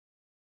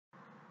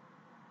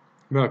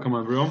Welcome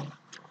everyone.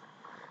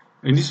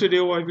 In this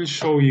video I will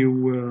show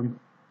you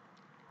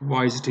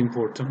why is it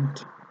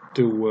important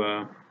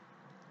to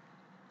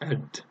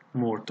add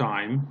more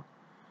time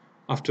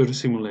after the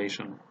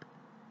simulation.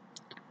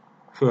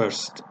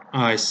 First,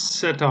 I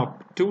set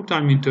up 2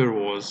 time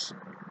intervals,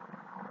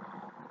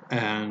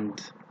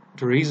 and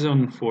the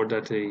reason for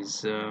that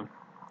is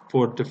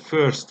for the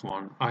first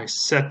one I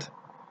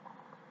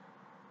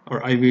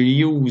will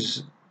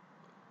use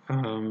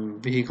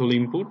vehicle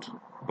input,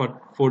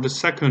 but for the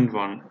second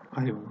one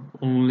I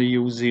only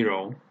use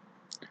 0.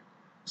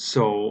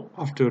 So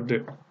after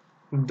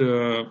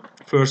the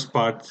first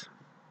part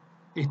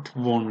it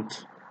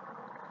won't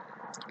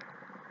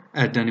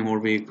add any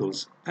more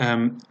vehicles.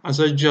 As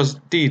I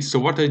just did, so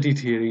what I did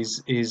here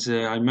is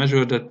I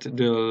measured that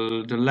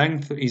the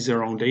length is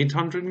around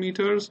 800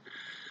 meters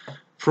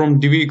from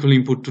the vehicle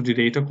input to the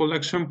data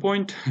collection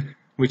point,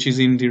 which is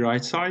in the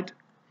right side,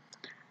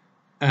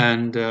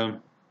 and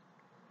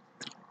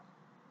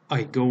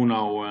I go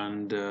now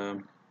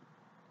and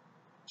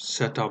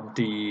set up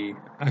the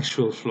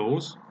actual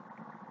flows.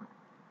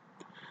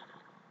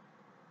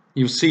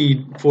 You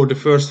see, for the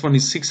first one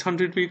is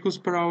 600 vehicles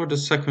per hour, the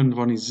second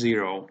one is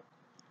 0.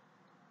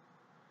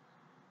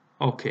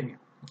 Okay,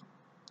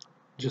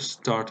 just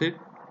start it.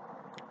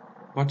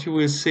 What you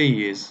will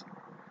see is,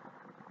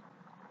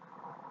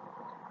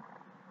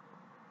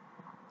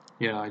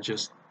 yeah, I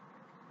just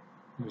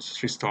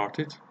restart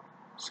it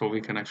so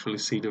we can actually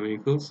see the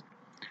vehicles.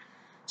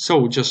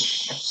 So just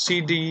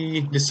see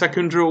the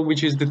second row,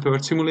 which is the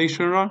third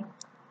simulation run.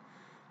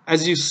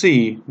 As you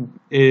see,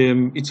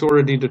 it's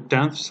already the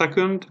 10th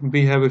second.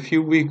 We have a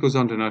few vehicles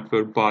on the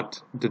network,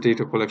 but the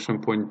data collection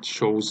point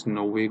shows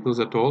no vehicles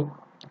at all.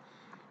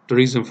 The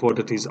reason for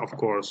that is, of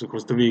course,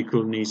 because the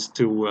vehicle needs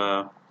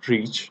to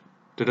reach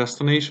the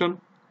destination.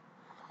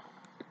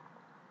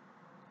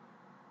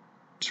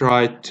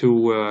 Try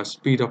to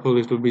speed up a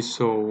little bit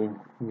so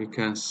we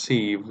can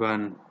see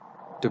when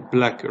the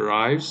black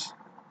arrives.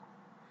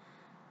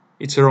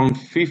 It's around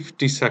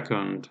 50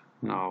 seconds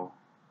now,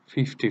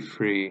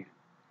 53.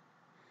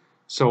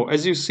 So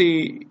as you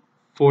see,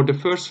 for the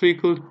first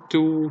vehicle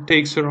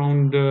takes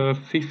around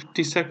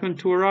 50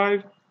 seconds to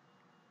arrive.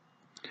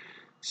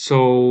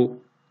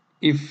 So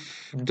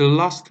if the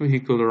last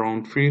vehicle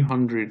around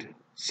 300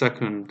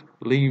 seconds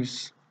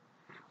leaves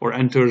or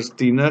enters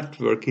the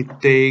network, it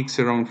takes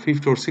around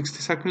 50 or 60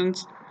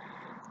 seconds.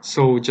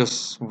 So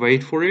just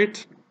wait for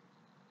it.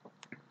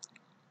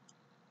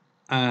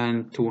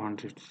 And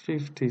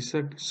 250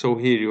 seconds. So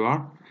here you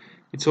are.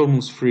 It's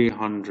almost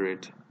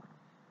 300.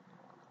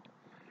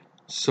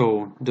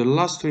 So the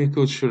last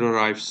vehicle should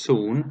arrive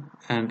soon,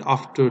 and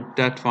after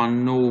that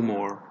one no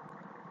more.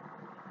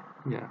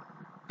 Yeah,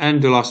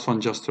 and the last one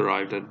just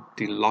arrived at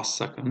the last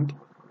second.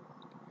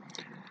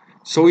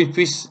 So if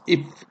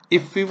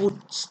we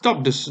would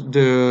stop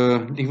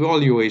the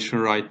evaluation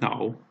right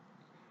now,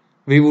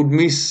 we would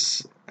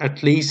miss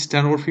at least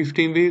 10 or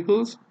 15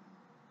 vehicles.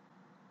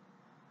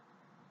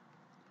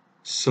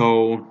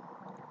 So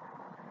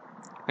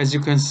as you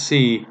can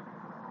see,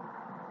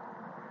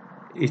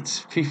 it's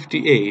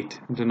 58,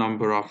 the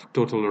number of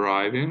total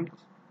arriving.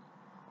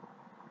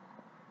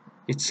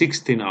 It's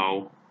 60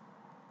 now,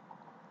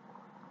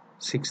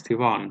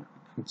 61,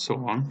 and so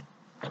on.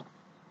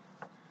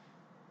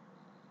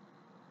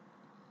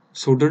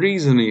 So the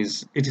reason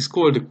is, it is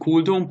called a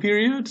cooldown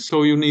period,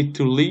 so you need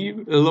to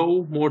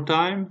allow more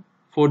time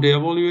for the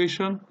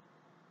evaluation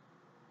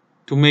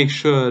to make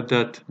sure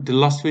that the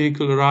last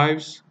vehicle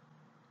arrives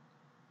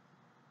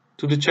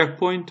to the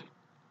checkpoint.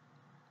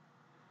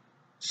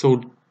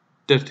 So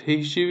that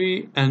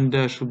HGV, and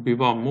there should be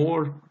one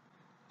more,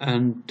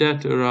 and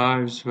that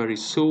arrives very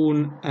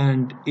soon,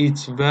 and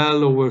it's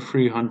well over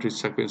 300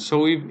 seconds.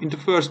 So if, in the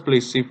first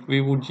place, if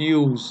we would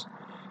use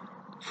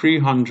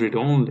 300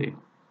 only,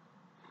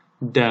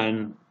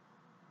 then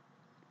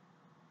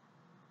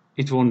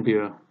it won't be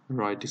a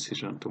right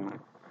decision to make.